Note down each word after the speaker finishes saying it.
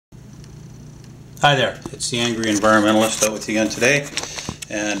Hi there, it's the Angry Environmentalist out with you again today,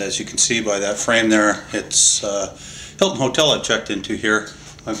 and as you can see by that frame there, it's Hilton Hotel I checked into here.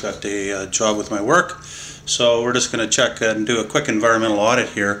 I've got a job with my work, so we're just going to check and do a quick environmental audit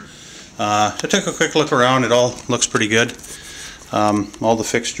here. I took a quick look around, it all looks pretty good. All the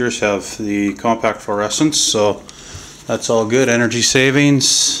fixtures have the compact fluorescence, so that's all good. Energy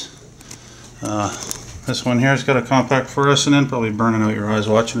savings. This one here has got a compact fluorescent in, probably burning out your eyes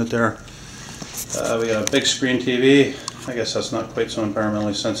watching it there. We got a big screen TV. I guess that's not quite so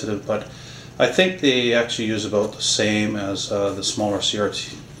environmentally sensitive, but I think they actually use about the same as the smaller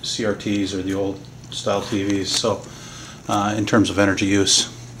CRTs or the old style TVs, so in terms of energy use.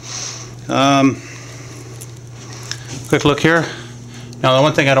 Quick look here. Now the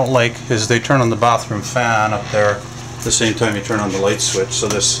one thing I don't like is they turn on the bathroom fan up there at the same time you turn on the light switch, so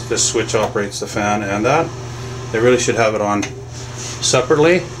this switch operates the fan and that. They really should have it on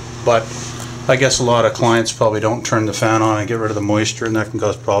separately, but I guess a lot of clients probably don't turn the fan on and get rid of the moisture, and that can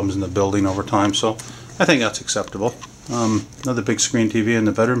cause problems in the building over time, so I think that's acceptable. Another big screen TV in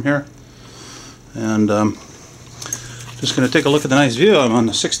the bedroom here, and just going to take a look at the nice view. I'm on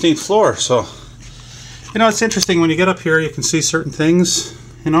the 16th floor, so you know, it's interesting when you get up here you can see certain things,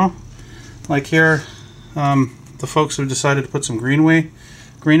 you know, like here the folks have decided to put some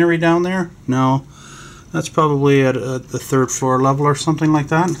greenery down there. Now that's probably at the third floor level or something like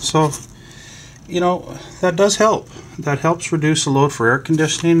that, so you know, that does help. That helps reduce the load for air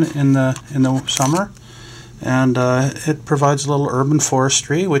conditioning in the summer, and it provides a little urban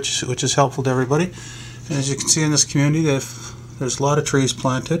forestry, which is helpful to everybody. And as you can see in this community, there's a lot of trees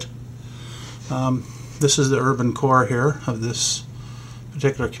planted. This is the urban core here of this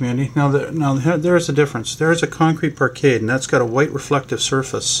particular community. Now there's a difference. There's a concrete parkade, and that's got a white reflective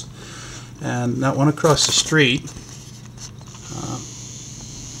surface, and that one across the street,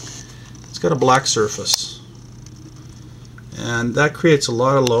 got a black surface, and that creates a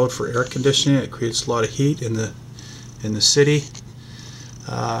lot of load for air conditioning. It creates a lot of heat in the city.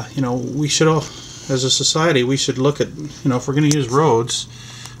 You know, we should all, as a society, we should look at, you know, if we're going to use roads,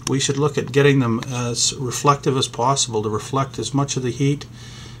 we should look at getting them as reflective as possible to reflect as much of the heat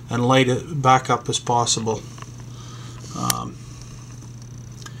and light it back up as possible.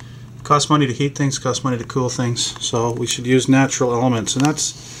 It costs money to heat things, costs money to cool things, so we should use natural elements, and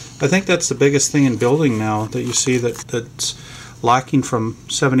I think that's the biggest thing in building now that you see that's lacking from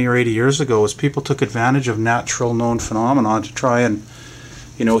 70 or 80 years ago, is people took advantage of natural known phenomena to try and,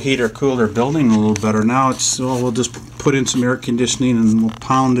 you know, heat or cool their building a little better. Now it's, well, we'll just put in some air conditioning and we'll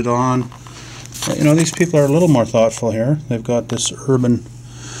pound it on. But, you know, these people are a little more thoughtful here. They've got this urban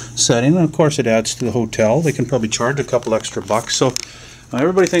setting, and of course it adds to the hotel. They can probably charge a couple extra bucks. So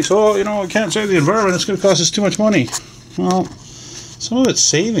everybody thinks, oh, you know, we can't save the environment, it's going to cost us too much money. Well, some of it's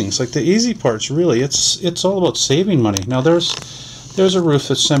savings. Like the easy parts, really, it's all about saving money. Now there's a roof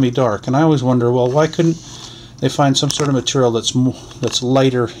that's semi-dark, and I always wonder, well, why couldn't they find some sort of material that's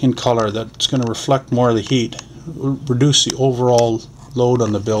lighter in color, that's going to reflect more of the heat, reduce the overall load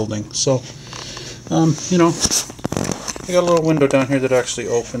on the building. So you know, I got a little window down here that actually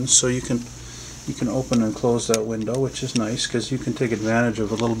opens, so you can open and close that window, which is nice because you can take advantage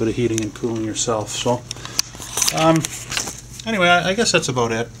of a little bit of heating and cooling yourself. So anyway, I guess that's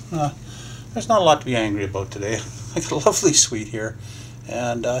about it. There's not a lot to be angry about today. I got a lovely suite here,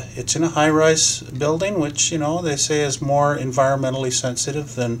 and it's in a high-rise building, which, you know, they say is more environmentally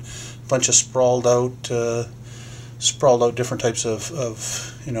sensitive than a bunch of sprawled out different types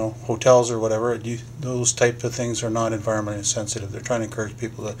of you know, hotels or whatever. Those type of things are not environmentally sensitive. They're trying to encourage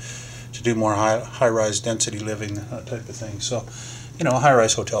people to do more high-rise density living, that type of thing. So, you know, a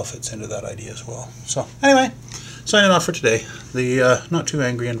high-rise hotel fits into that idea as well. So anyway, signing off for today, the not too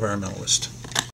angry environmentalist.